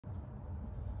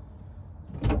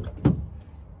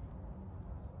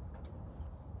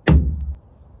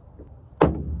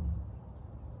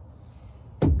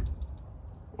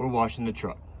we're washing the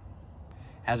truck.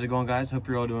 How's it going, guys? Hope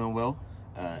you're all doing well.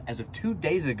 As of 2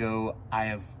 days ago, I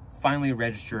have finally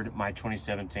registered my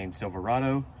 2017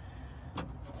 Silverado,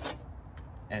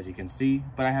 as you can see,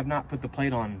 but I have not put the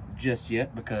plate on just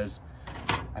yet because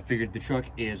I figured the truck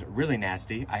is really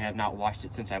nasty. I have not washed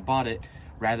it since I bought it.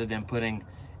 Rather than putting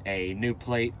a new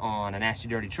plate on a nasty,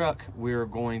 dirty truck, we're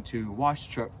going to wash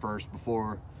the truck first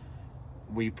before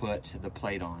we put the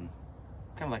plate on.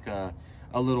 Kind of like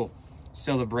a little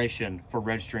celebration for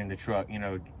registering the truck, you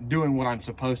know, doing what I'm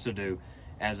supposed to do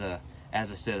as a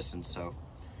citizen. So,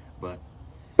 but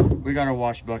we got our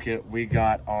wash bucket, we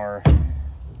got our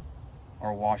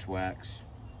wash wax,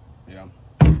 yeah,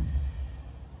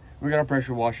 we got our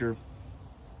pressure washer.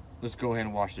 Let's go ahead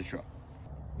and wash the truck.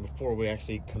 Before we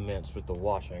actually commence with the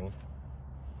washing,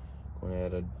 I'm going to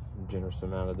add a generous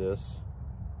amount of this.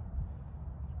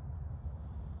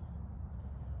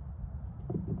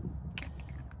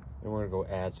 And we're going to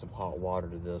go add some hot water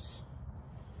to this.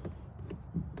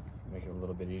 Make it a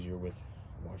little bit easier with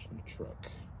washing the truck.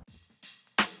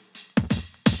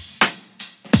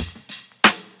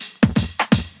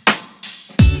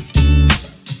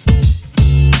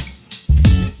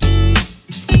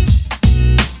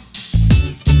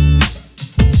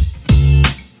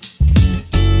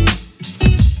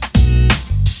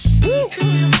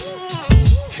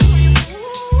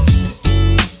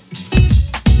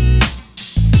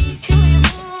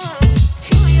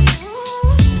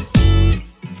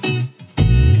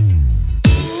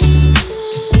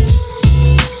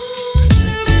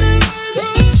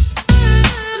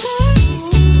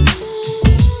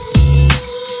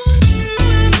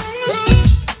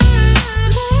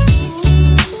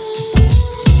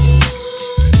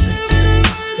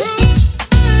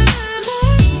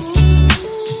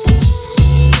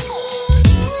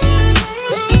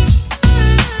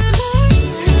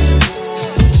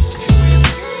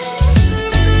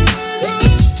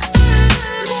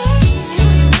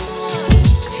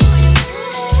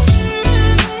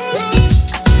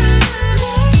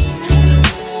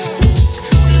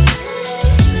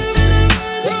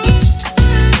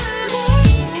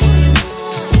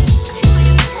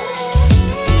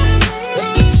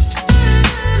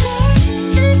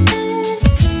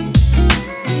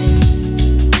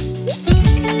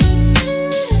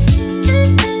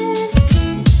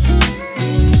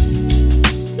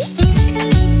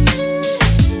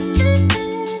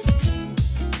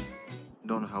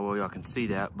 Y'all can see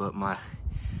that, but my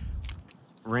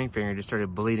ring finger just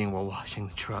started bleeding while washing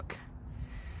the truck.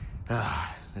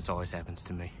 This always happens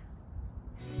to me.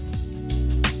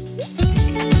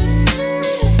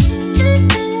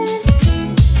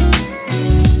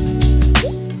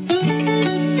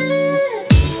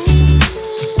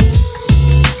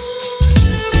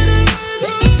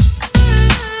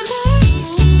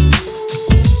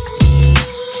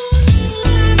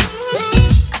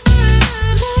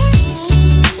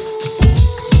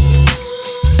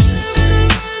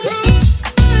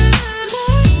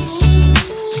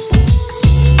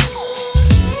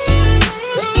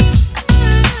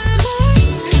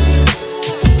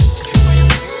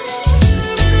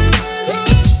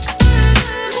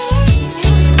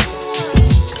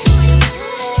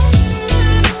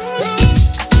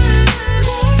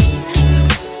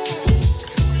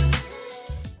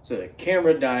 So the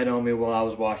camera died on me while I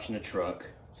was washing the truck.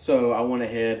 So I went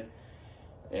ahead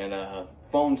and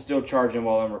phone's still charging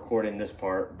while I'm recording this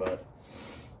part, but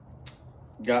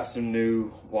got some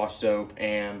new wash soap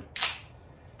and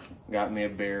got me a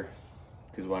beer,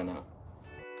 because why not?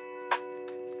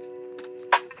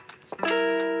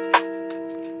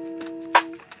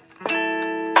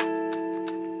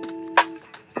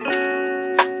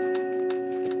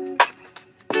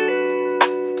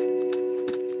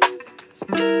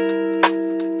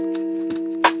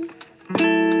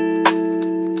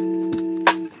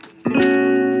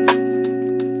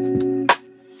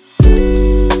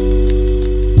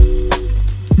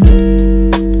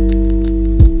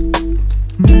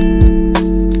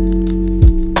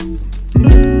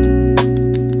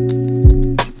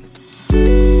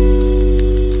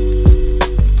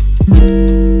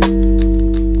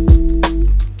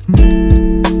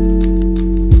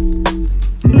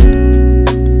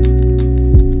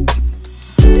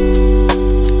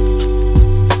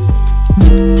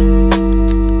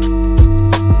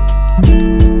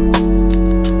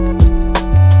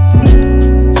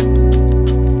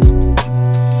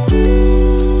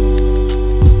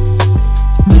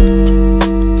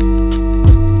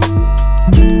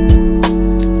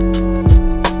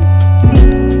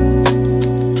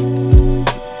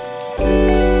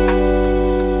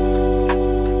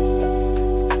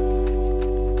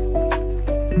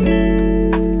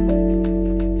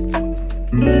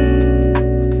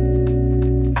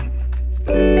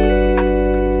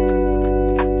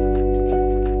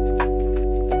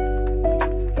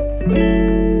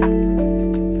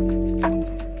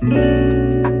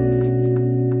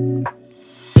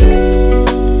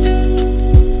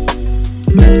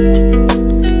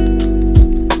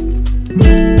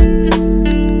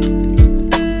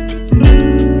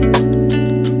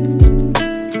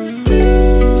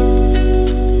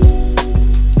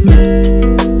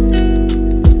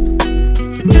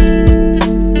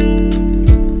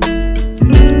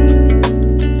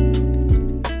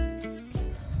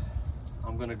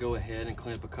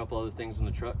 couple other things on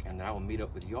the truck, and then I will meet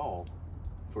up with y'all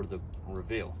for the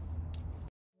reveal.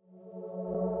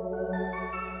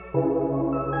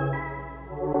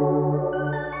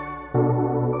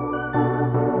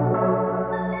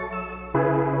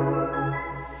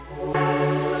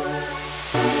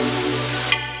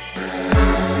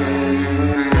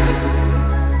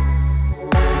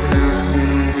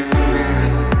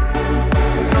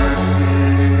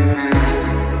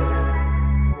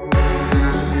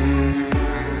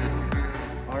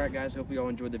 Hopefully y'all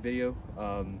enjoyed the video.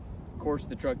 Of course,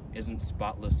 the truck isn't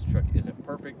spotless. The truck isn't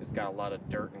perfect. It's got a lot of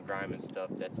dirt and grime and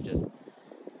stuff that's just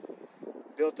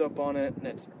built up on it, and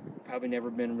it's probably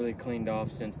never been really cleaned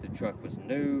off since the truck was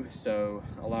new. So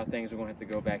a lot of things are going to have to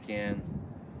go back in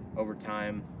over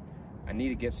time. I need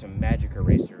to get some magic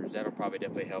erasers. That'll probably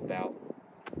definitely help out.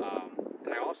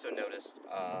 And I also noticed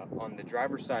on the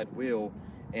driver's side wheel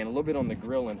and a little bit on the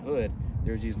grill and hood,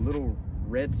 there's these little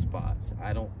red spots.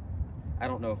 I don't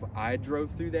know if I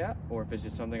drove through that or if it's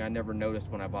just something I never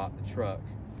noticed when I bought the truck.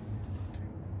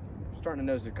 I'm starting to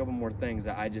notice a couple more things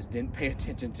that I just didn't pay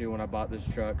attention to when I bought this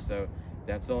truck, so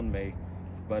that's on me.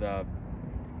 But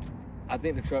I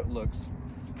think the truck looks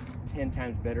 10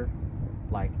 times better.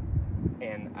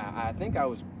 And I think I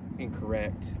was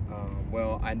incorrect.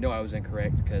 Well, I know I was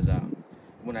incorrect because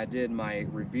when I did my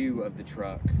review of the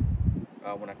truck,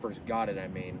 when I first got it, I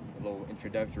mean, a little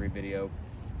introductory video,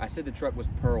 I said the truck was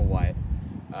pearl white.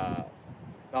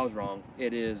 I was wrong.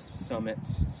 It is Summit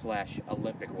 /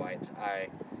 Olympic white. I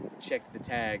checked the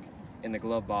tag in the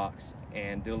glove box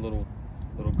and did a little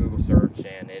Google search,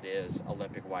 and it is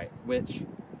Olympic white, which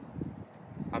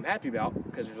I'm happy about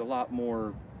because there's a lot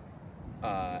more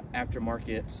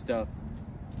aftermarket stuff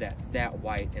that's that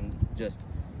white, and just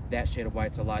that shade of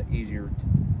white's a lot easier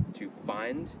to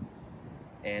find,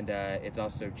 and it's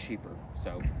also cheaper.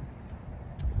 So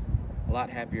a lot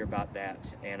happier about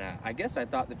that. And I guess I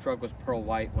thought the truck was pearl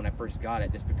white when I first got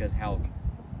it, just because how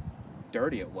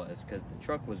dirty it was, because the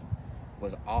truck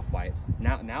was off-white.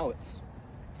 Now it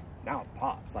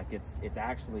pops like it's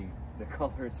actually the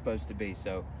color it's supposed to be.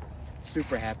 So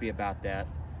super happy about that.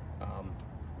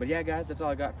 But yeah, guys, that's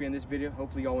all I got for you in this video.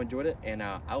 Hopefully y'all enjoyed it, and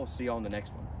I will see y'all in the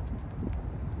next one.